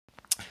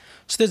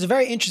So there's a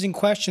very interesting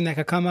question that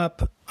could come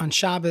up on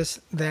Shabbos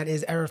that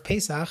is Erev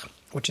Pesach,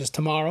 which is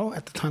tomorrow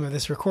at the time of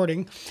this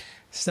recording.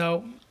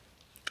 So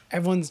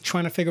everyone's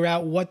trying to figure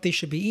out what they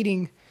should be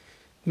eating.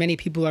 Many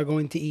people are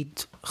going to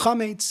eat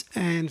chametz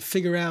and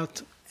figure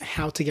out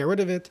how to get rid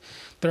of it.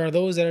 There are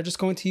those that are just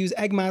going to use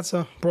egg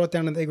matzah, brought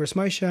down in the Igros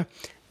Moshe.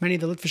 Many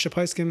of the Litvish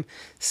poskim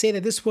say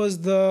that this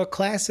was the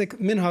classic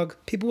minhag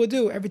people would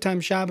do. Every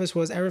time Shabbos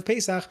was Erev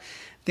Pesach,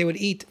 they would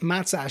eat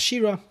matzah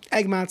ashira,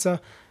 egg matzah.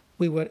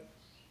 We would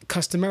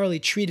customarily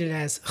treat it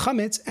as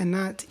chametz and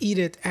not eat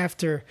it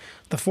after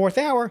the 4th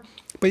hour,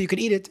 but you could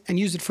eat it and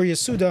use it for your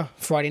Suda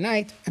Friday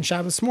night and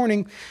Shabbos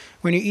morning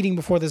when you're eating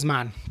before the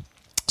Zman.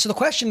 So the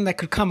question that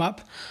could come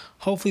up,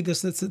 hopefully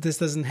this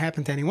doesn't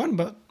happen to anyone,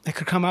 but it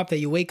could come up that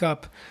you wake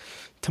up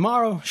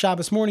tomorrow,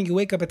 Shabbos morning, you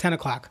wake up at 10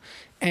 o'clock.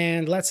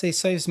 And let's say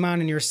Seif Zman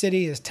in your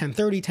city is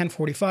 10:30,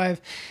 10:45,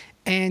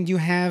 and you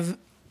have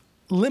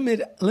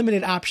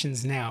limited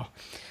options now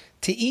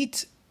to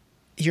eat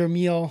your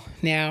meal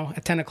now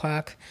at 10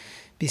 o'clock.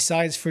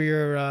 Besides for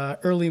your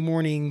early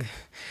morning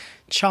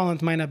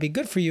chalent might not be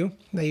good for you,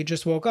 that you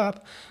just woke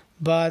up.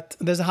 But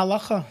there's a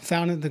halacha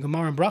found in the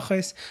Gemara in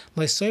Brachos,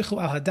 Leisoichu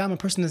al hadam, a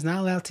person is not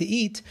allowed to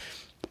eat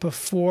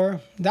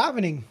before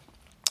davening.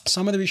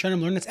 Some of the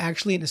Rishonim learn it's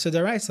actually an Issa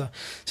D'Oraisa.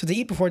 So to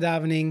eat before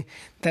davening,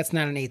 that's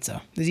not an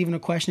Eitzah. There's even a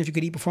question if you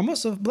could eat before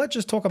Musaf, but let's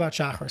just talk about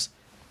Shachars.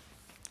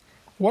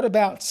 What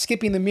about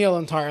skipping the meal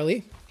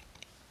entirely?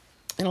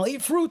 And I'll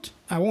eat fruit.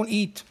 I won't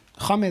eat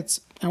chametz.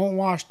 I won't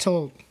wash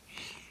till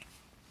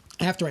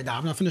after I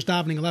daven. I'll finish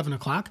davening 11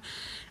 o'clock.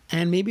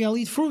 And maybe I'll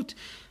eat fruit.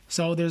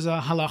 So there's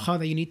a halacha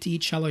that you need to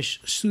eat shalosh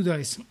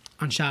sudas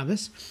on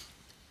Shabbos.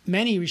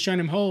 Many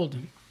Rishonim hold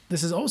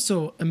this is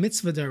also a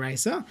mitzvah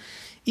d'oraisa,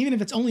 even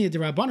if it's only a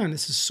d'Rabbanan.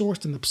 This is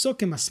sourced in the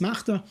Psukim,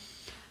 Asmachta.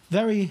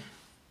 Very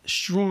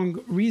strong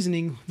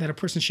reasoning that a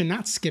person should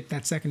not skip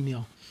that second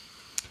meal.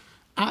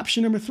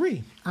 Option number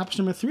three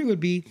would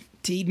be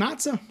to eat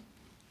matzah.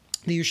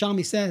 The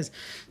Yerushalmi says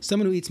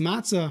someone who eats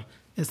matzah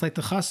is like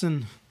the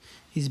chassan.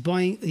 He's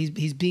being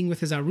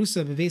with his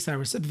arusa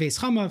b'veis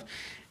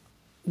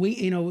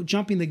chamav.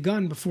 Jumping the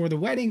gun before the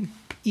wedding,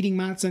 eating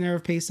matzah in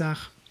Erev Pesach.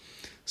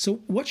 So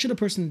what should a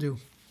person do?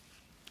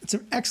 It's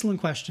an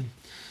excellent question.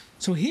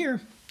 So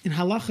here, in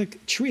halachic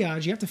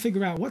triage, you have to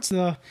figure out what's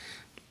the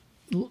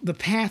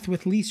path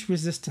with least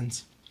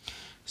resistance.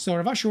 So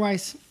Rav Asher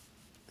Weiss,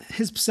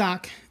 his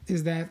psak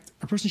is that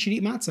a person should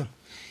eat matzah.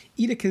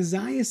 Eat a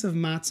kazayas of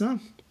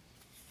matzah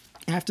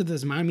after the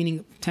Zman,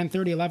 meaning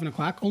 10:30, 11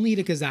 o'clock. Only eat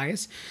a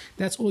kazayas.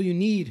 That's all you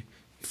need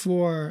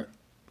for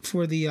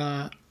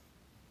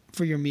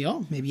your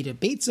meal. Maybe eat a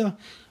beitza.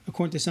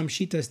 According to some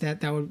shitas,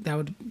 that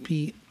would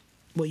be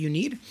what you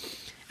need.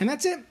 And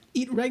that's it.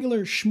 Eat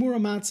regular shmura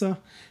matzah.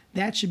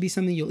 That should be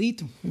something you'll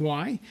eat.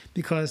 Why?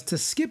 Because to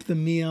skip the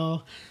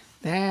meal,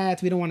 we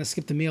don't want to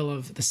skip the meal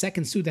of the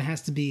second suda.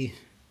 Has to be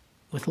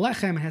with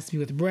lechem. It has to be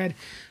with bread.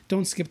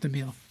 Don't skip the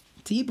meal.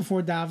 To eat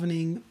before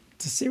davening,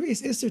 it's a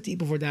serious issur to eat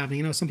before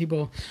davening. Some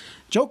people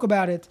joke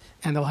about it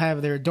and they'll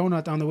have their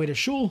donut on the way to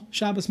shul,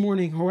 Shabbos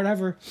morning or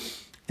whatever,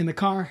 in the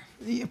car.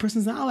 A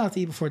person's not allowed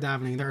to eat before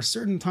davening. There are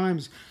certain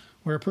times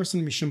where a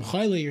person, mishum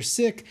chayla, you're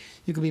sick,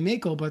 you could be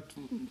mekel, but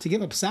to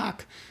give up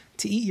psak,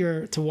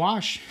 to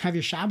wash, have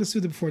your Shabbos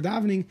Suda before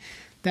davening,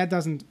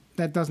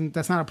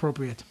 that's not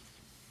appropriate.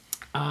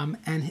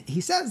 And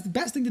he says the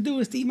best thing to do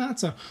is to eat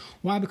matzah.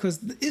 Why? Because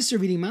the issur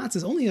of eating matzah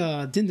is only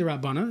a din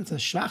d'Rabbanan. It's a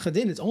shvach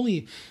din. It's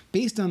only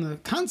based on the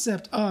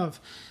concept of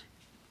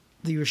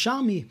the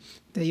Yerushalmi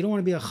that you don't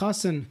want to be a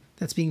chassan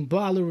that's being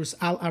ba'al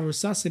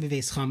arusase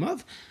b'veis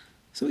chamav.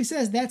 So he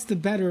says that's the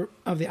better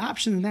of the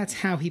option, and that's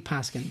how he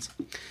paskins.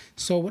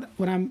 So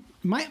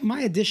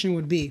my addition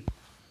would be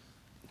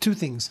two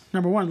things.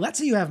 Number one, let's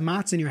say you have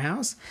matzah in your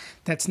house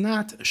that's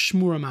not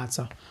shmura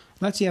matzah.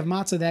 Let's say you have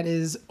matzah that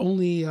is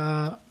only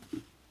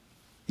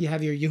you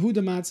have your Yehuda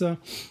matzah.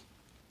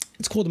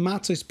 It's called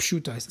matzahs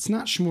pshutais. It's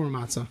not shmura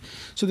matzah.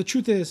 So the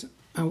truth is,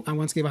 I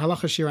once gave a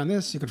halacha shir on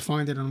this. You could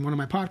find it on one of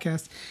my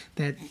podcasts.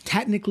 That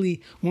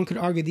technically one could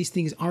argue these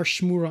things are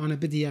shmura on a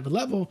b'diavad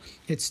level.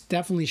 It's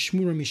definitely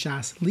shmura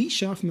mishas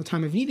lisha from the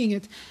time of eating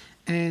it,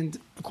 and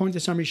according to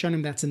some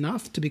Rishonim, that's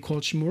enough to be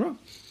called shmura.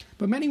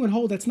 But many would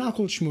hold that's not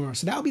called shmura.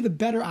 So that would be the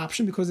better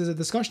option because there's a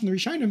discussion in the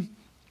Rishonim.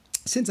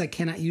 Since I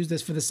cannot use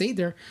this for the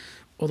Seder,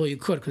 although you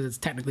could because it's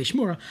technically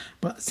shmura,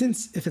 but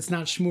since if it's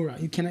not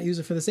shmura, you cannot use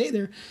it for the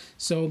Seder,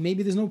 so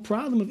maybe there's no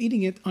problem of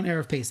eating it on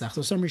Erev Pesach.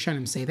 So some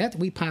Rishonim say that.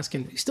 We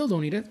paskin still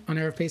don't eat it on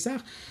Erev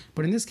Pesach,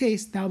 but in this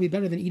case, that would be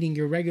better than eating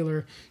your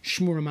regular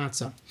shmura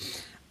matzah.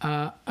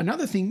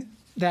 Another thing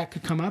that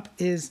could come up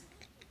is,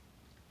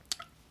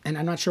 and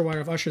I'm not sure why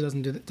Rav Asher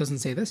doesn't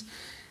say this,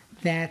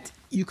 that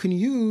you can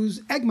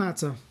use egg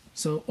matzah.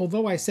 So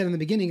although I said in the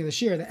beginning of the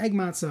shir that egg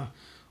matzah,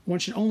 one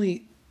should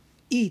only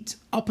eat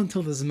up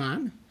until the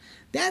Zman,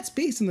 that's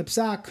based on the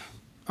psak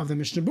of the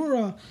Mishnah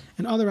Berurah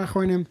and other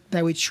achronim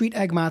that we treat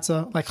egg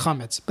matzah like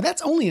chametz. But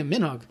that's only a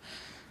minhag.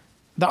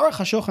 The Aruch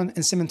HaShulchan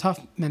in Siman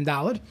Taf Mem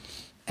Daled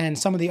and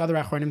some of the other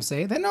achronim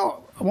say that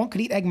no, one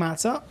could eat egg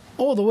matzah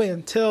all the way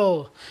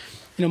until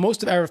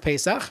most of Erev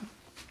Pesach.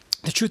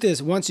 The truth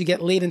is, once you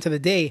get late into the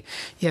day,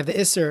 you have the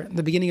Isser,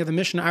 the beginning of the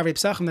Mishnah, Arvei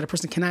Pesachim, that a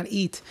person cannot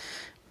eat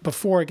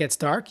before it gets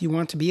dark. You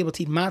want to be able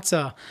to eat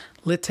matzah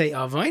litei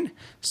avain.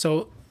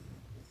 So,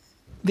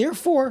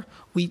 therefore,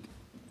 we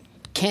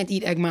can't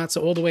eat egg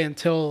matzah all the way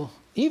until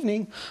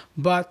evening,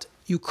 but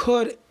you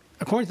could,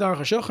 according to the Aruch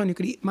HaShulchan, you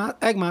could eat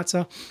egg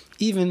matzah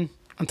even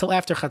until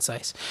after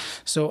chatzais.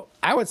 So,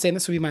 I would say, and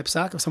this would be my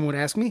psak if someone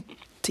would ask me,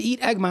 to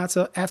eat egg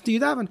matzah after you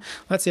daven.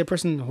 Let's say a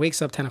person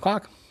wakes up 10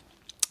 o'clock,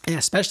 and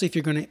especially if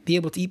you're going to be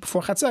able to eat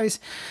before chatzais,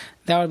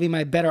 that would be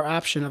my better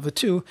option of the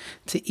two,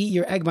 to eat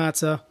your egg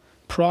matzah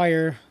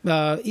prior,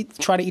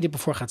 try to eat it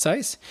before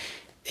chatzais.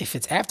 If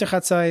it's after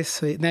chatzais,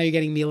 so now you're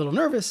getting me a little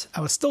nervous,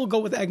 I would still go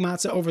with the egg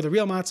matzah over the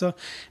real matzah,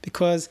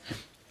 because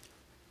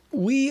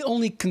we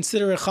only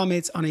consider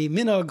chametz on a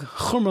minog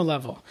chumrah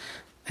level.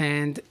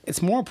 And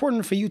it's more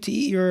important for you to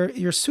eat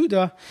your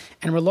Suda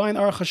and rely on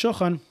Aruch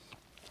HaShulchan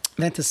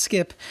than to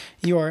skip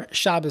your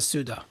Shabbos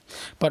Suda.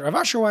 But Rav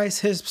Asher Weiss,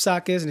 his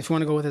psak is, and if you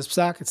want to go with his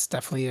psak, it's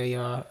definitely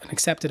an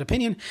accepted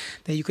opinion,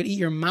 that you could eat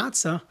the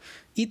matzah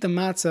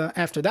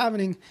after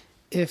davening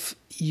if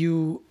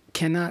you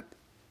cannot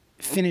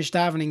finish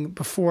davening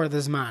before the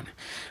Zman.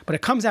 But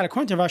it comes out,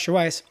 according to Rav Asher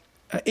Weiss,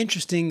 an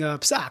interesting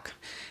psak.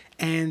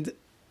 And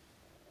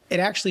it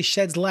actually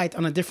sheds light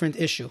on a different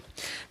issue.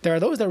 There are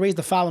those that raise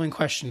the following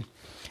question.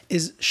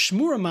 Is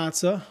Shmura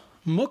Matzah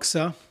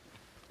Muksa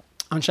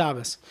on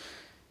Shabbos?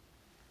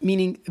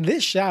 Meaning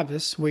this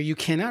Shabbos, where you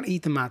cannot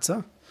eat the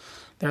matzah,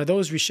 there are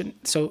those we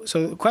shouldn't. So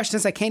the question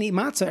is, I can't eat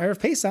matzah Erev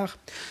Pesach,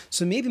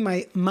 so maybe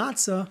my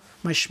matzah,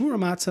 my Shmura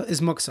Matzah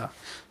is Muksa.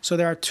 So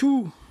there are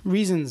two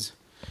reasons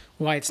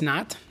why it's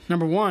not.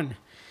 Number one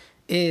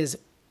is,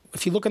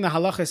 if you look in the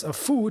halachas of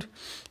food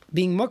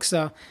being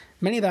Muksa,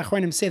 many of the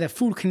Achronim say that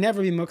food can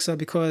never be Muksa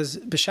because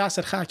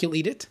b'shas adchak you'll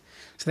eat it.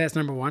 So that's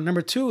number one.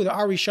 Number two, the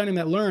Arishonim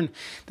that learn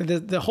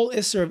that the whole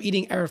Isser of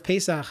eating Erev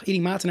Pesach,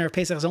 eating matzah in Erev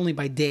Pesach is only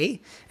by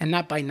day and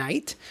not by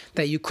night,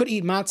 that you could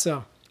eat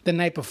matzah the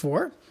night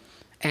before.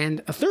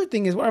 And a third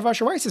thing is what Rav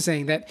Asher Weiss is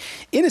saying, that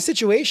in a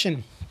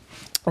situation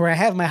where I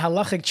have my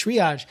halachic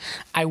triage,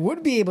 I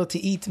would be able to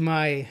eat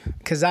my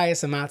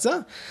kazayas and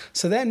matzah,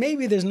 so then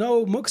maybe there's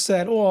no muksa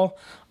at all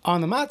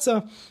on the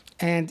matzah.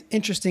 And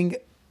interesting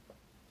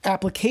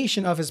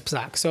application of his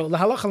psak. So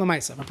lahalacha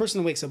l'maisa, a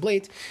person who wakes up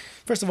late,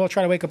 first of all,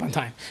 try to wake up on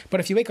time. But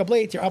if you wake up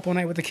late, you're up all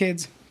night with the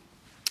kids,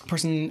 a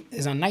person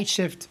is on night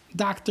shift,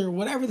 doctor,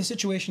 whatever the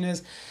situation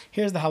is,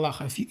 here's the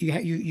halacha.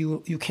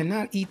 If you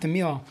cannot eat the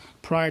meal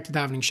prior to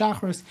davening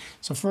shachris,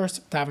 so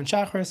first daven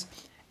shachris,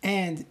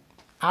 and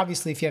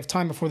obviously if you have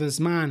time before the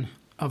zman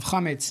of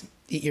chametz,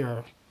 eat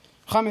your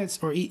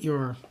chametz or eat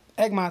your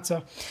egg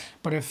matzah.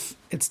 But if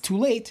it's too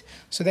late,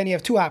 so then you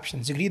have two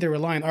options. You could either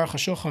rely on Aruch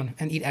HaShulchan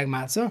and eat egg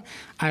matzah.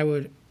 I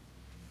would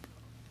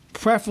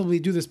preferably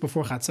do this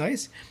before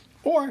chatzais,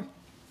 or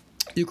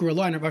you could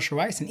rely on Rav Asher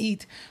Weiss and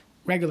eat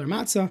regular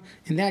matzah.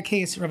 In that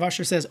case, Rav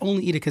Asher says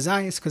only eat a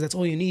kazayas, because that's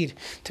all you need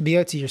to be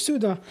out to your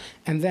suda,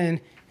 and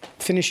then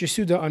finish your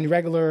suda on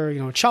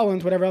regular,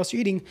 chalent, whatever else you're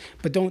eating,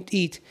 but don't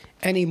eat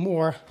any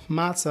more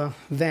matzah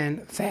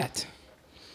than that.